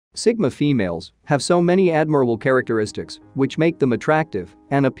Sigma females have so many admirable characteristics which make them attractive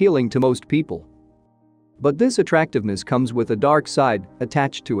and appealing to most people. But this attractiveness comes with a dark side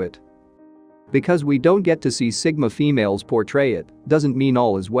attached to it. Because we don't get to see Sigma females portray it doesn't mean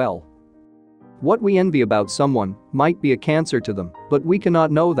all is well. What we envy about someone might be a cancer to them, but we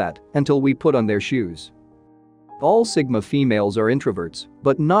cannot know that until we put on their shoes. All Sigma females are introverts,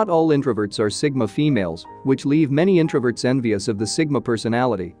 but not all introverts are Sigma females, which leave many introverts envious of the Sigma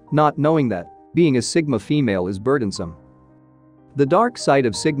personality, not knowing that being a Sigma female is burdensome. The dark side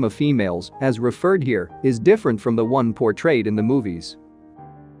of Sigma females, as referred here, is different from the one portrayed in the movies.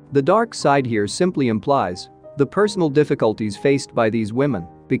 The dark side here simply implies the personal difficulties faced by these women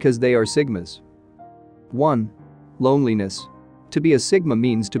because they are Sigmas. 1. Loneliness. To be a Sigma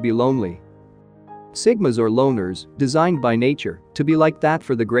means to be lonely. Sigmas are loners, designed by nature to be like that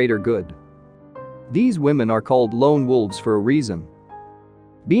for the greater good. These women are called lone wolves for a reason.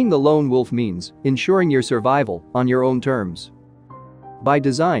 Being the lone wolf means ensuring your survival on your own terms. By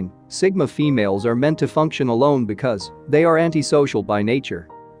design, Sigma females are meant to function alone because they are antisocial by nature.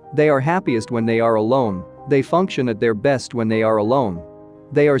 They are happiest when they are alone, they function at their best when they are alone.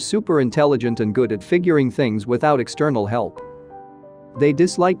 They are super intelligent and good at figuring things without external help. They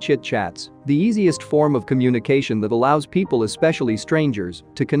dislike chit-chats, the easiest form of communication that allows people, especially strangers,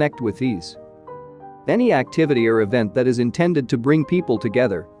 to connect with ease. Any activity or event that is intended to bring people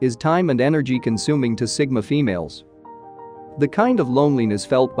together is time and energy consuming to Sigma females. The kind of loneliness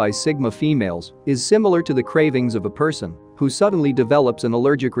felt by Sigma females is similar to the cravings of a person who suddenly develops an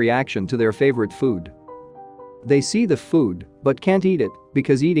allergic reaction to their favorite food. They see the food but can't eat it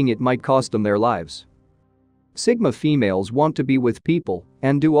because eating it might cost them their lives. Sigma females want to be with people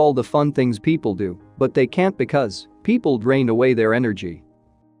and do all the fun things people do, but they can't because people drain away their energy.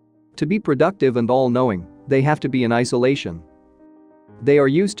 To be productive and all-knowing, they have to be in isolation. They are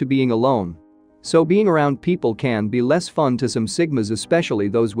used to being alone. So being around people can be less fun to some Sigmas, especially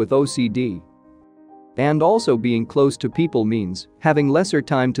those with OCD. And also being close to people means having lesser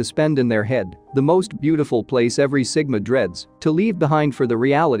time to spend in their head, the most beautiful place every Sigma dreads to leave behind for the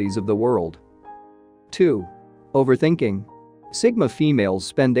realities of the world. 2. Overthinking. Sigma females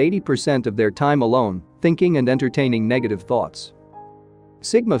spend 80% of their time alone, thinking and entertaining negative thoughts.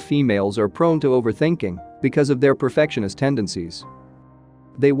 Sigma females are prone to overthinking because of their perfectionist tendencies.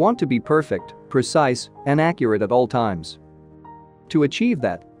 They want to be perfect, precise, and accurate at all times. To achieve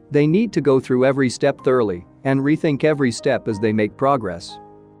that, they need to go through every step thoroughly and rethink every step as they make progress.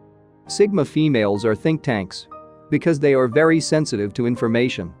 Sigma females are think tanks. Because they are very sensitive to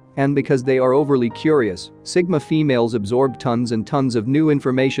information and because they are overly curious, Sigma females absorb tons and tons of new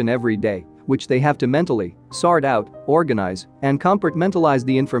information every day, which they have to mentally sort out, organize, and compartmentalize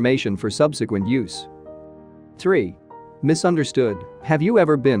the information for subsequent use. 3. Misunderstood. Have you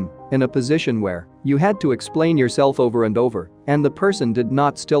ever been in a position where you had to explain yourself over and over and the person did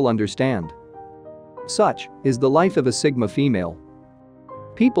not still understand? Such is the life of a Sigma female.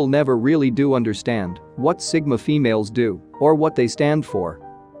 People never really do understand what Sigma females do or what they stand for.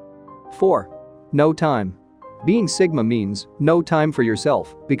 4. No time. Being Sigma means no time for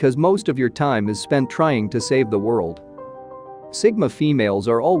yourself because most of your time is spent trying to save the world. Sigma females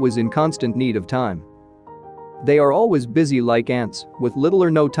are always in constant need of time. They are always busy like ants with little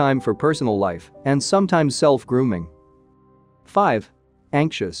or no time for personal life and sometimes self-grooming. 5.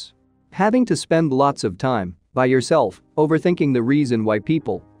 Anxious. Having to spend lots of time by yourself overthinking the reason why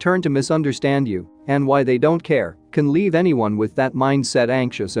people turn to misunderstand you and why they don't care can leave anyone with that mindset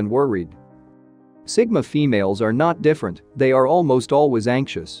anxious and worried. Sigma females are not different, they are almost always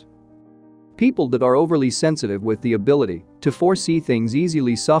anxious. People that are overly sensitive with the ability to foresee things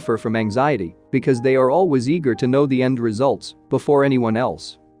easily suffer from anxiety because they are always eager to know the end results before anyone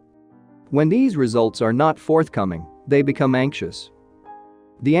else. When these results are not forthcoming, they become anxious.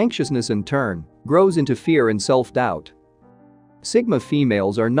 The anxiousness in turn grows into fear and self-doubt. Sigma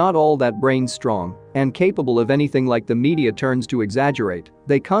females are not all that brain strong and capable of anything like the media turns to exaggerate,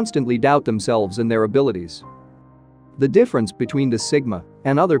 they constantly doubt themselves and their abilities. The difference between the Sigma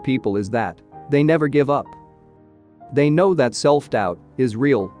and other people is that they never give up. They know that self-doubt is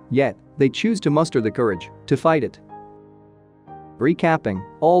real, yet they choose to muster the courage to fight it. Recapping,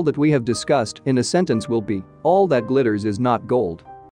 all that we have discussed in a sentence will be, all that glitters is not gold.